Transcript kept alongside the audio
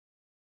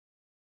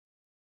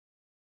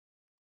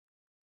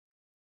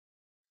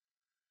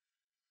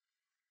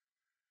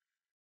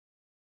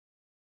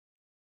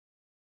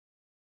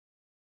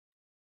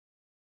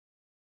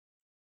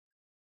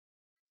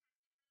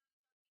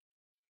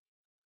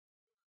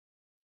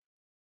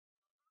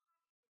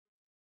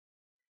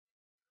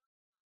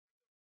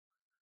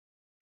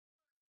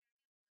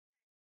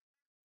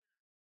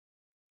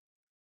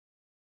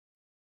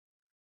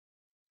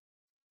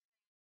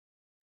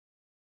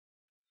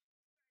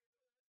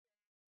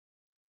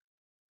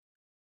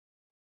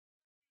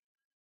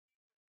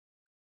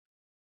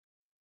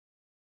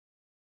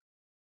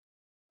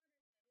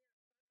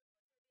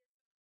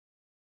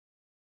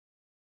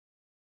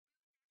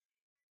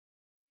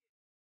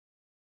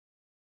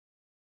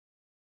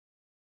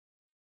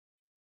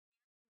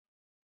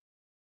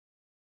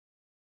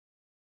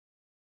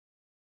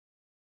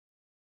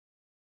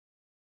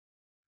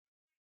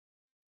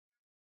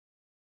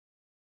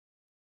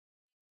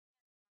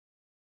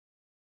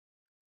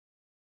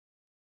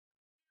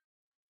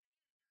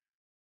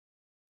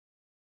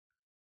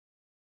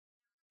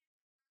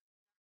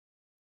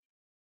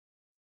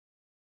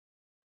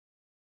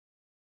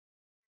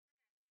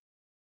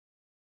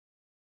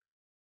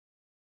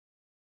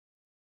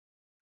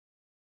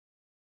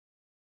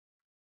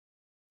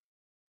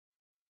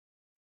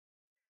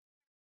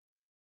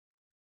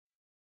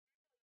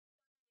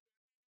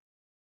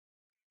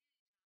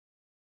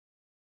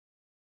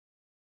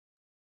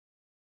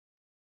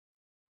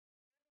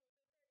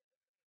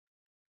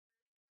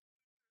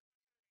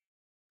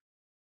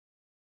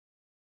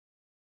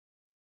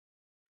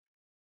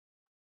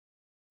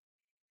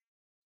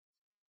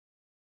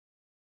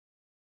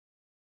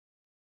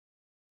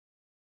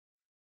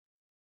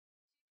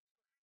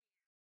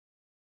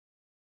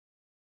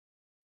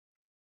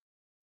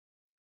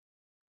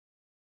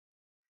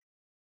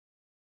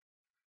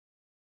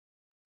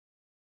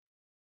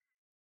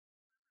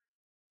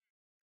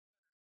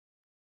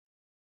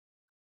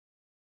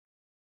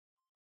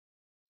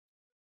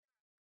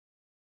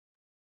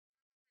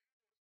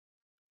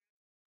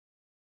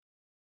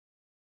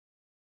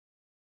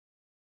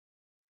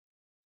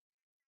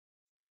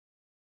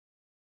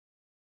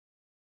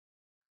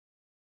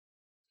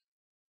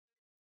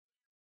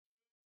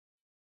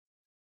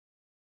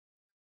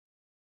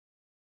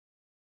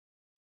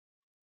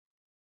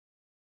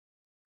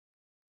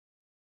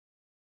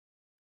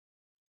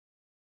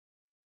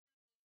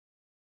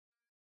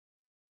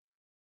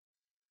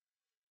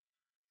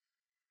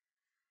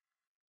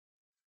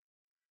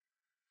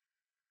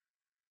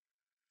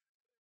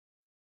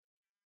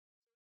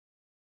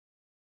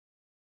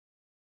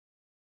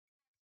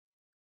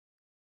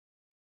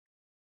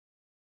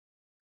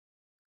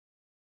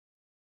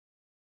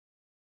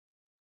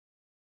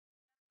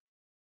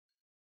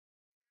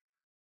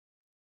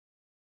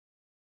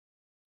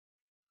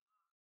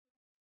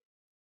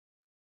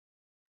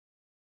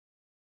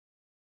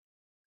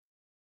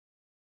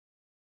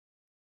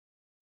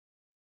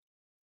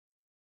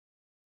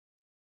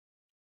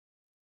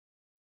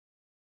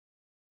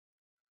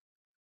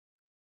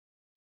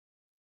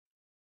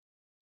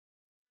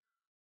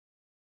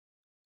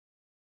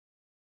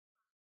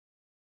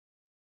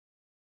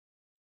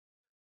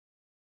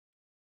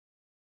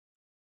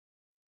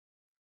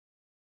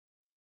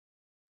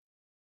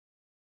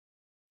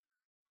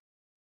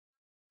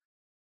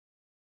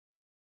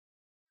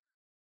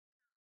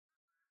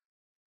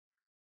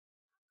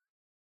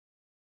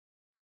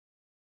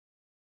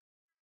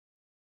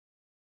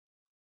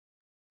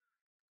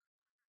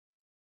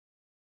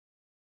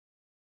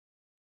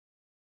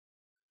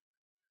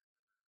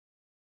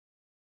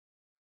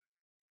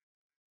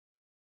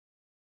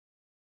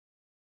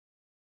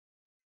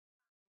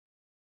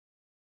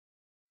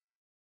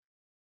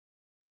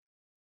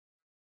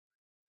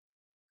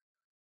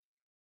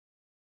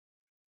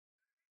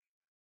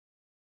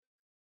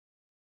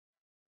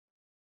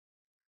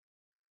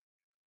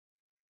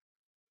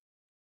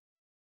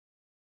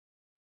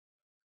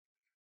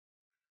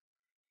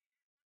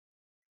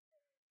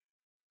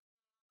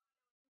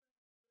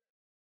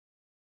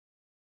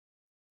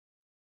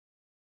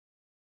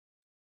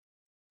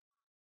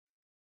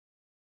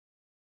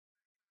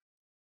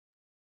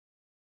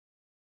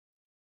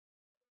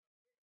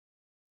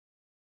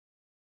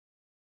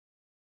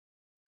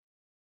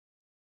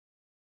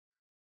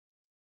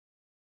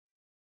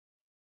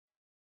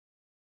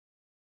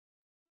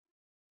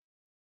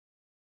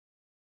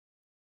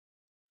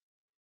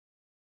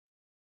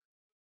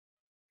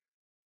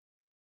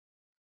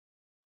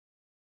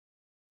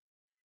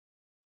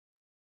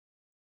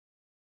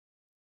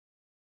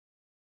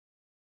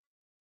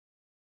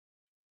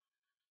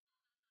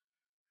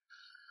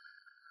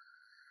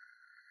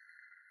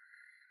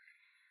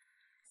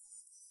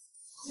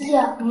姐，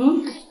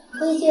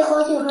我已经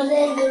好久不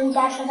在你们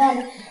家吃饭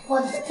了。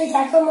我在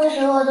家做梦的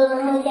时候，我都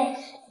能梦见，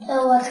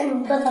我看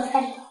你做的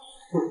饭。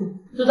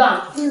知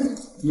道？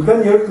你看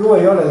你跟我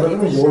一样来的这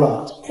么油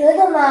了。真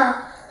的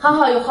吗？浩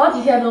浩有好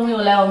几天都没有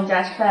来我们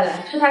家吃饭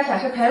了，是他想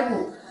吃排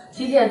骨。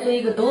今天做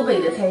一个东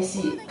北的菜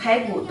系，排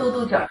骨豆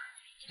豆角。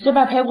先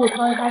把排骨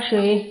焯一下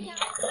水，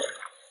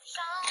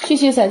去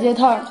腥3件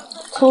套，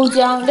葱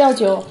姜料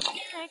酒。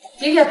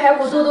今天排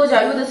骨豆豆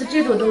角用的是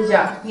这种豆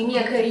角，你们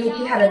也可以用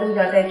其他的豆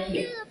角代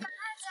替。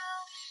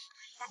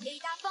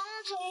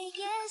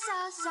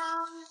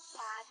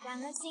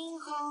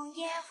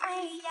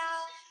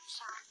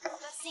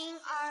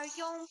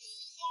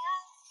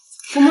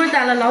浮沫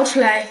淡了捞出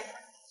来，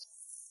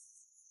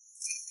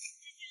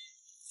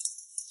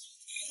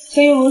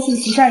先用冷水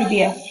洗上一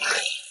遍。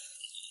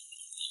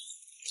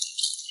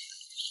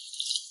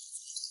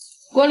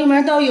锅里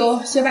面倒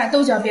油，先把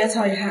豆角煸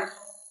炒一下，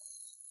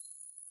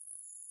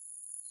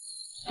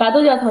把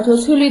豆角炒成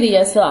翠绿的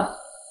颜色。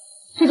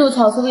这种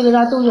炒是为了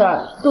让豆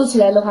角冻起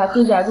来的话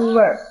更加入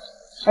味儿，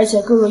而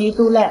且更容易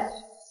冻烂。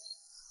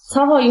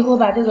炒好以后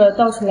把这个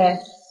倒出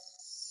来，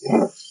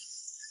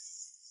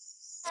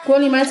锅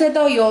里面再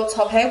倒油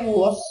炒排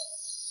骨，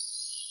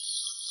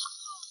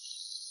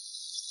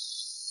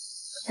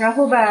然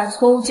后把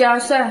葱姜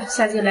蒜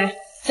下进来，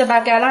再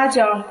把干辣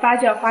椒、八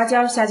角、花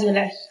椒下进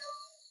来。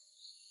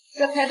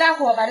再开大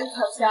火把这个炒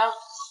香，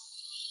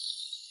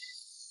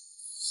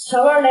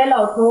调味来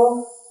老抽、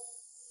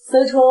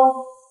生抽、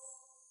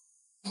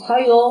蚝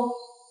油，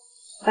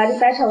把这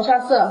饭炒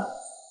上色。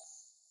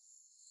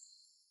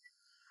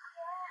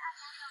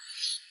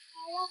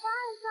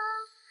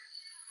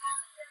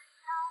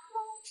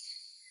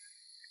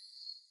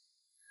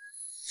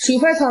水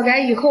分炒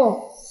干以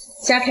后，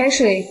加开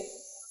水，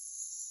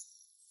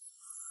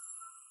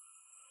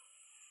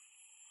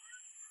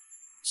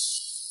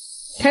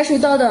开水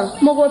倒的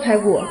没过排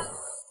骨，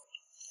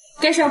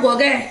盖上锅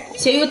盖，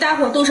先用大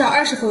火炖上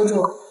20分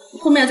钟，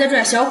后面再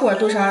转小火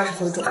炖上20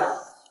分钟。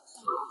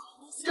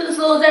这个时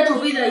候再准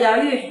备的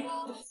洋芋，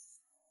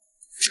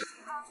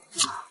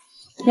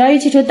洋芋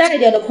切成大一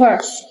点的块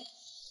儿。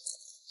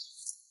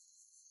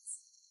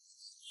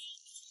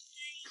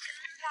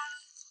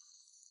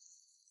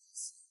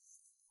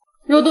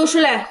肉炖熟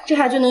了，这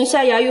下就能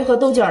下洋芋和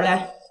豆角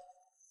了。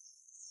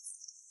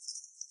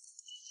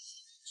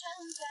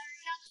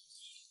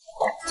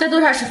再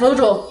炖上10分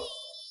钟。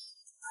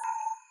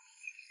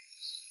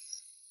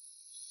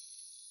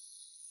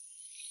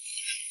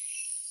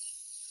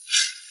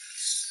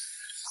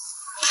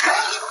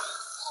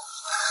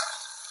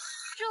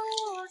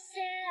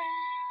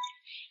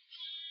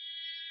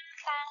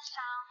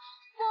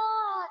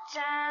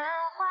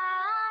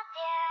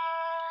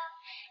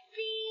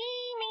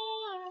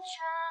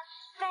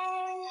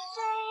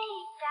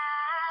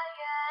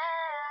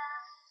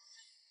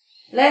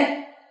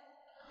来，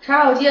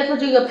查好今天做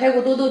这个排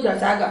骨豆豆角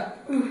咋个？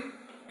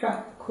这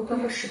儿口块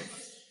合适，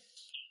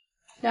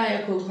两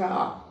也口块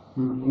啊。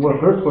我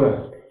分出来。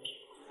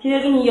今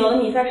天给你舀的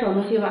米饭少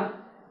能行吧？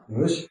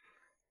能行。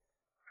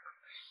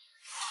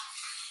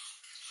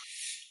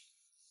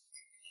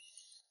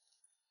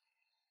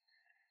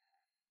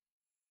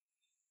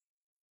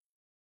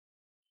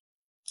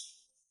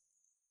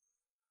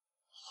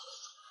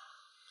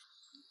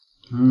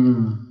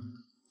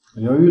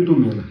洋芋都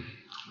没了。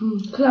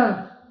可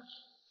了。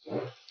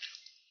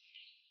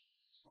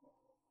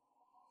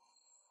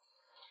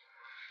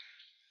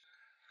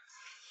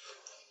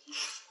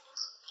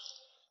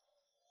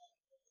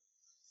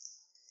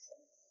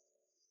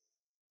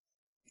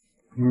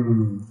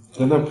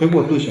现在排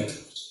骨都香。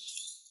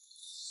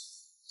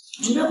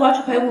你这光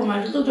吃排骨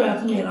吗？这豆角也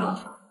可美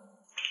了。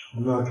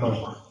我给它尝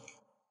尝。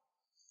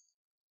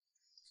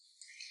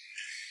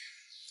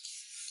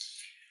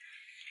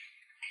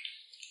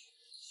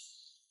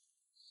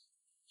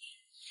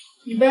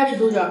你不爱吃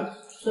豆角，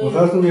所以我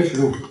还是没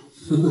吃肉。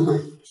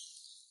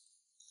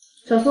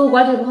小时候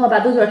关节不好，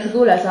把豆角吃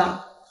够了是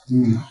吧？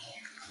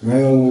哎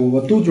呦，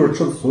我豆角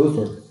吃的嗖的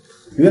嗖的。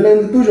原来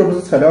豆角不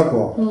是产量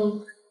高，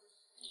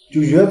就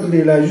院子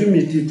里了，玉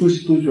米地都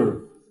是豆角，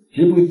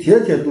结果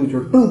天天豆角，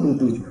顿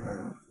豆角。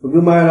我给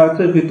买了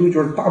这回豆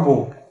角大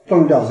包，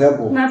整2、3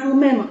包。拿出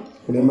卖嘛。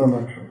后来慢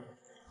慢吃。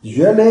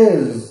原来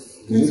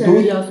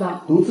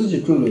都自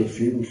己种的，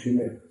谁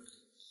买？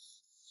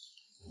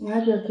我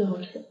还觉得挺好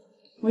吃，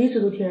我一直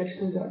都挺爱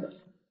吃豆角的。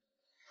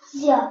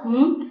姐，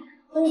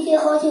我已经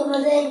好久不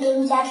在你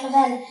们家吃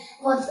饭了。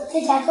我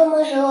在家做梦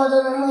的时候，我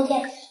都能梦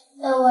见，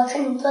我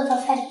看你做的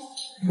饭。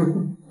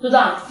知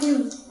道？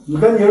你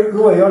看你跟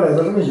我一样来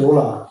的这么油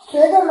了。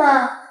真的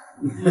吗？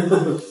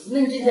那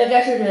你今天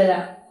干什么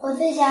了？我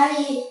在家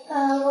里，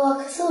我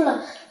咳嗽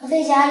了，我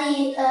在家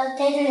里待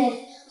着来，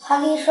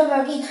怕给说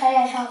本给传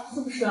染上，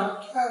是不是啊？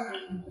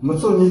没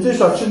事，你再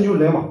想吃你就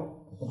来嘛，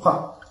不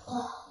怕。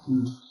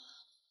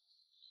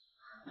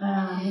哎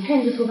呀，你看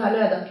你这头发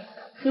乱的，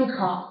又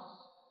长。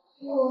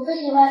我不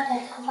喜欢短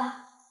头发。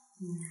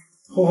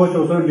好好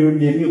小时候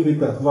脸皮会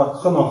短头发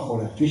可能好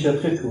了，就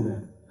嫌太丑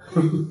了。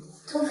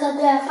头发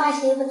短，发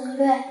型不能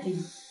乱。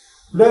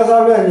乱啥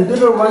乱？你在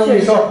这玩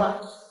泥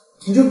上，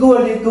你就给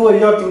我一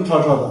样正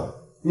长长的，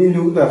你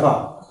留个短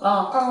发。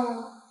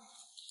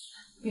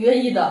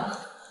愿意的，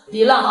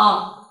理了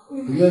啊。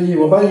愿意，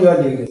我把你也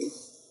理了。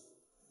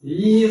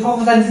咦，好，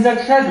咱今天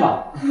吃饭去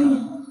了。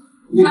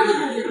你看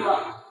看这个。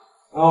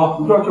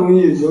你这中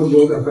医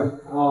留点饭。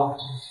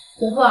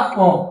师傅，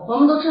我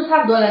们都吃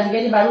差不多了，你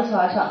赶紧把肉吃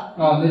完上。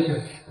没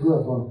事，不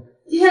用多。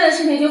今天的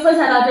视频就分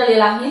享到这里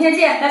了，明天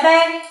见，拜拜。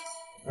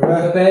拜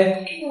拜。拜拜。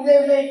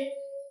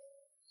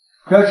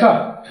别吃，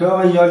吃完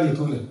我也理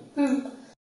头了。